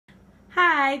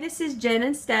Hi, this is Jen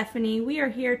and Stephanie. We are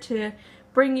here to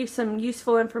bring you some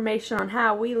useful information on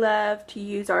how we love to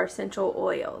use our essential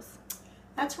oils.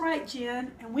 That's right,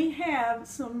 Jen, and we have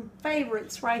some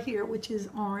favorites right here, which is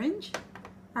orange,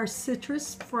 our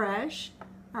citrus fresh,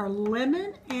 our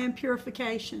lemon, and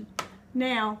purification.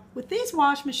 Now, with these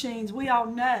wash machines, we all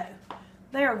know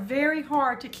they are very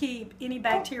hard to keep any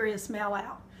bacteria smell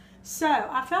out. So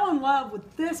I fell in love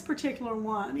with this particular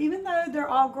one. Even though they're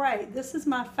all great, this is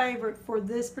my favorite for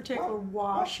this particular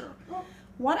washer.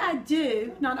 What I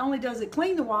do, not only does it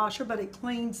clean the washer, but it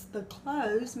cleans the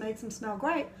clothes, makes them smell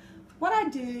great. What I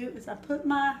do is I put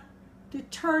my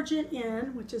detergent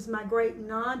in, which is my great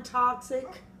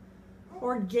non-toxic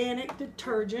organic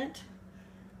detergent,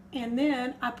 and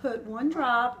then I put 1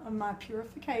 drop of my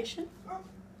purification.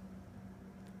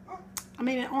 I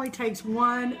mean, it only takes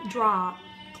 1 drop.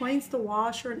 Cleans the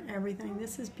washer and everything.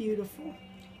 This is beautiful.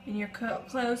 And your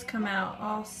clothes come out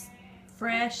all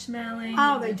fresh smelling.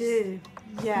 Oh, they do.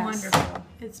 Yes. Wonderful.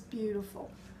 It's beautiful.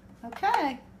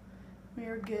 Okay. We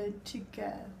are good to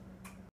go.